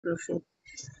Prophet.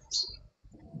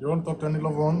 You want to talk to any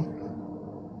loved one?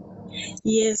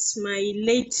 Yes, my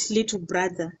late little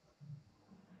brother.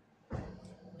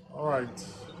 All right.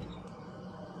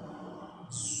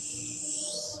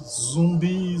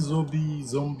 Zombie, zombie,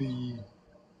 zombie,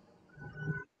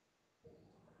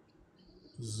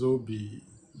 zombie,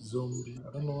 zombie.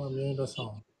 I don't know why I'm hearing that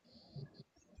sound.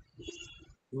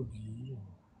 Zombie.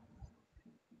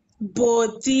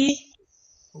 Boti.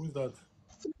 Who is that?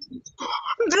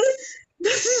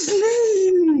 That's his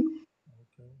name.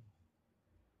 Okay.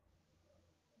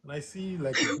 And I see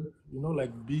like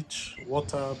like beach,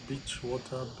 water, beach,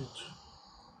 water, beach.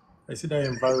 I see that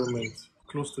environment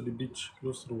close to the beach,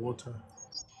 close to the water.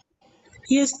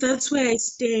 Yes, that's where I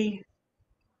stay.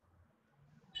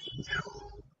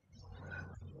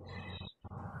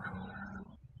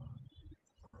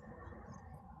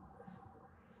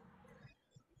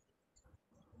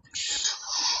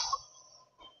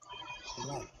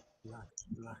 Black, black,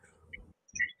 black.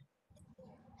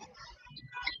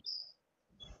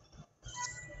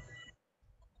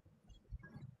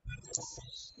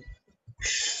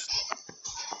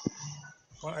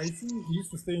 Well, I see he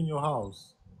used to stay in your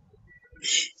house.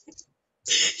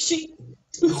 She, He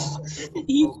used to cause a lot of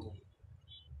he, trouble.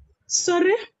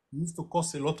 sorry? He used to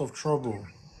cause a lot of trouble.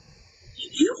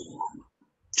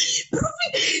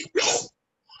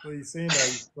 So he's saying that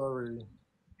he's sorry.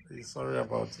 He's sorry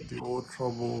about the old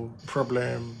trouble,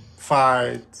 problem,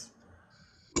 fight,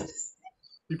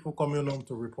 people coming home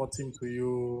to report him to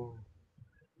you,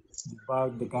 the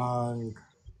bag, the gang.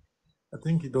 I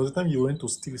think there was a time you went to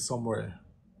steal somewhere.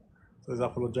 So he's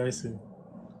apologizing.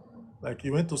 Like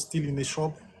you went to steal in a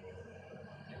shop.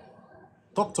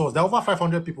 Talk to us. There are over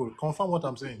 500 people. Confirm what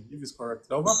I'm saying, if it's correct.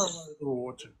 There are over 500 people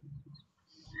watching.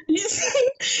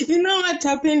 You know what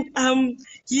happened?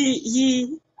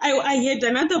 I had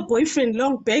another boyfriend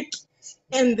long back,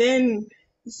 and then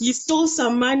he stole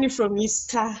some money from his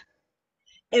car,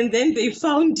 and then they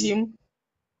found him.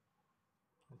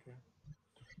 Okay.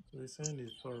 So he's saying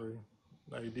he's sorry.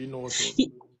 Like he didn't know what he was He,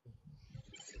 doing.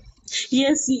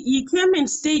 yes, he came and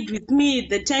stayed with me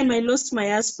the time I lost my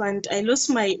husband. I lost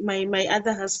my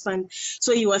other husband,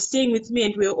 so he was staying with me,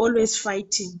 and we were always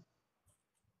fighting.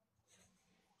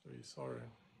 So he's sorry.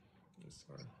 He's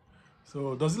sorry.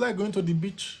 So does he like going to the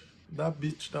beach? That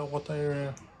beach, that water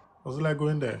area? Does he like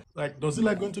going there? Like, does he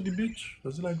like going to the beach?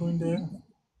 Does he like going there?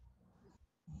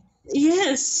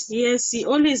 Yes, yes, he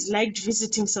always liked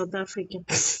visiting South Africa.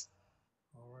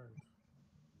 All right.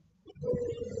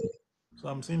 So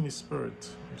I'm seeing his spirit.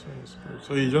 I'm seeing his spirit.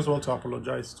 So he just wants to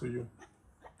apologize to you.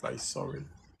 That he's sorry.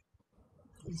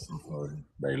 He's so sorry.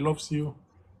 That he loves you.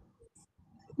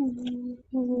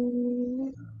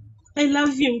 I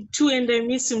love him too, and I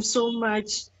miss him so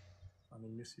much. And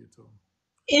he miss you too.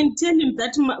 And tell him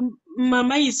that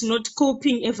Mama is not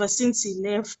coping ever since he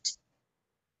left.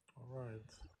 All right.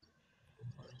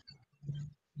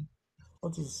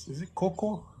 What is it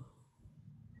Coco?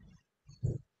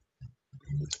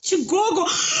 Chigogo,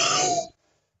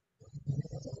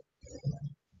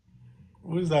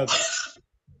 Who is that?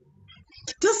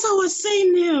 that's our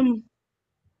surname.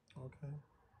 Okay.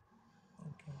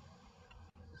 Okay.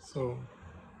 So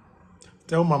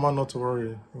tell Mama not to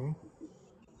worry.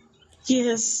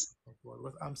 Yes,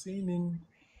 But I'm seeing him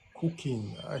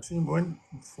cooking. I see him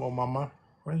for Mama,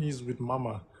 when he's with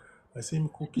Mama. I see him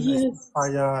cooking. I see yes,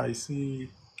 fire. I see him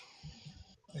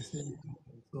cooking.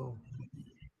 So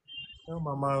tell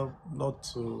Mama not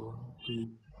to be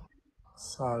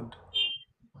sad.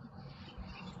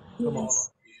 Tell Mama not yes.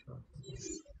 to be sad.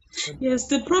 Tell- Yes,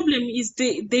 the problem is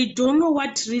they don't know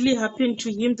what really happened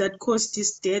to him that caused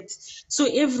his death. So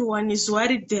everyone is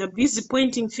worried. They are busy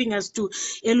pointing fingers to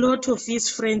a lot of his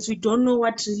friends. We don't know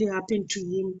what really happened to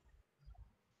him.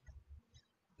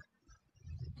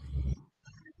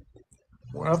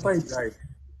 Well, after he died,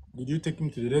 did you take him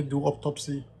to? Did they do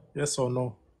autopsy? Yes or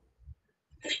no?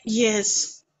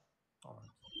 Yes. All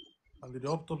right. And did the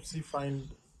autopsy find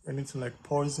anything like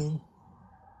poison?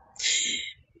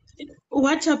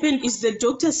 What happened is the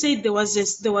doctor said there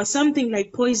was something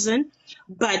like poison,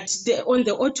 but on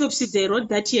the autopsy they wrote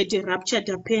that he had a ruptured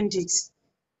appendix.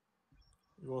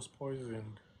 It was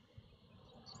poisoned.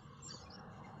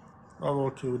 That's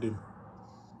what killed him.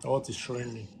 That's what is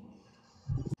showing me.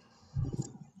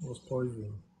 It was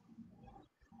poison.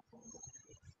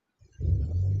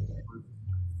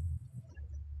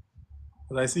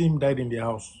 But I see him died in the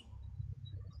house.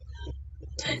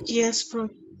 Yes, bro.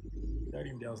 He died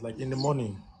in the house, like in the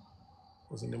morning.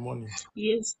 It was in the morning.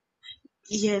 Yes,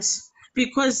 yes,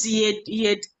 because he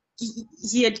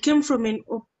had come from an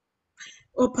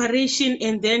operation,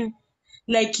 and then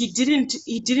Like he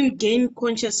didn't gain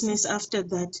consciousness after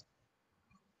that.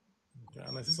 Okay,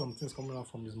 and I see some things coming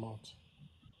out from his mouth.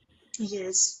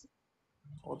 Yes.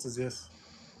 What is yes?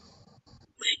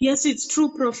 Yes, it's true,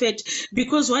 Prophet.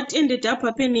 Because what ended up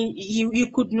happening, he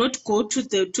could not go to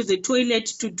the toilet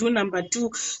to do number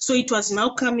 2, so it was now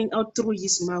coming out through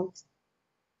his mouth.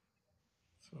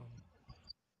 So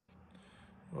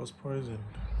it was poisoned.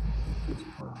 It was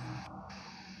poisoned.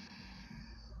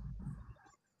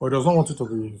 But he does not want you to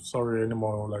be sorry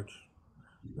anymore. Like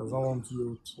he does not want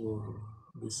you to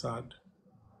be sad.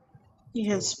 So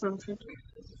Yes, Prophet.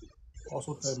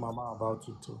 also tell Mama about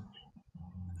it too.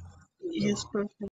 Yes, Prophet.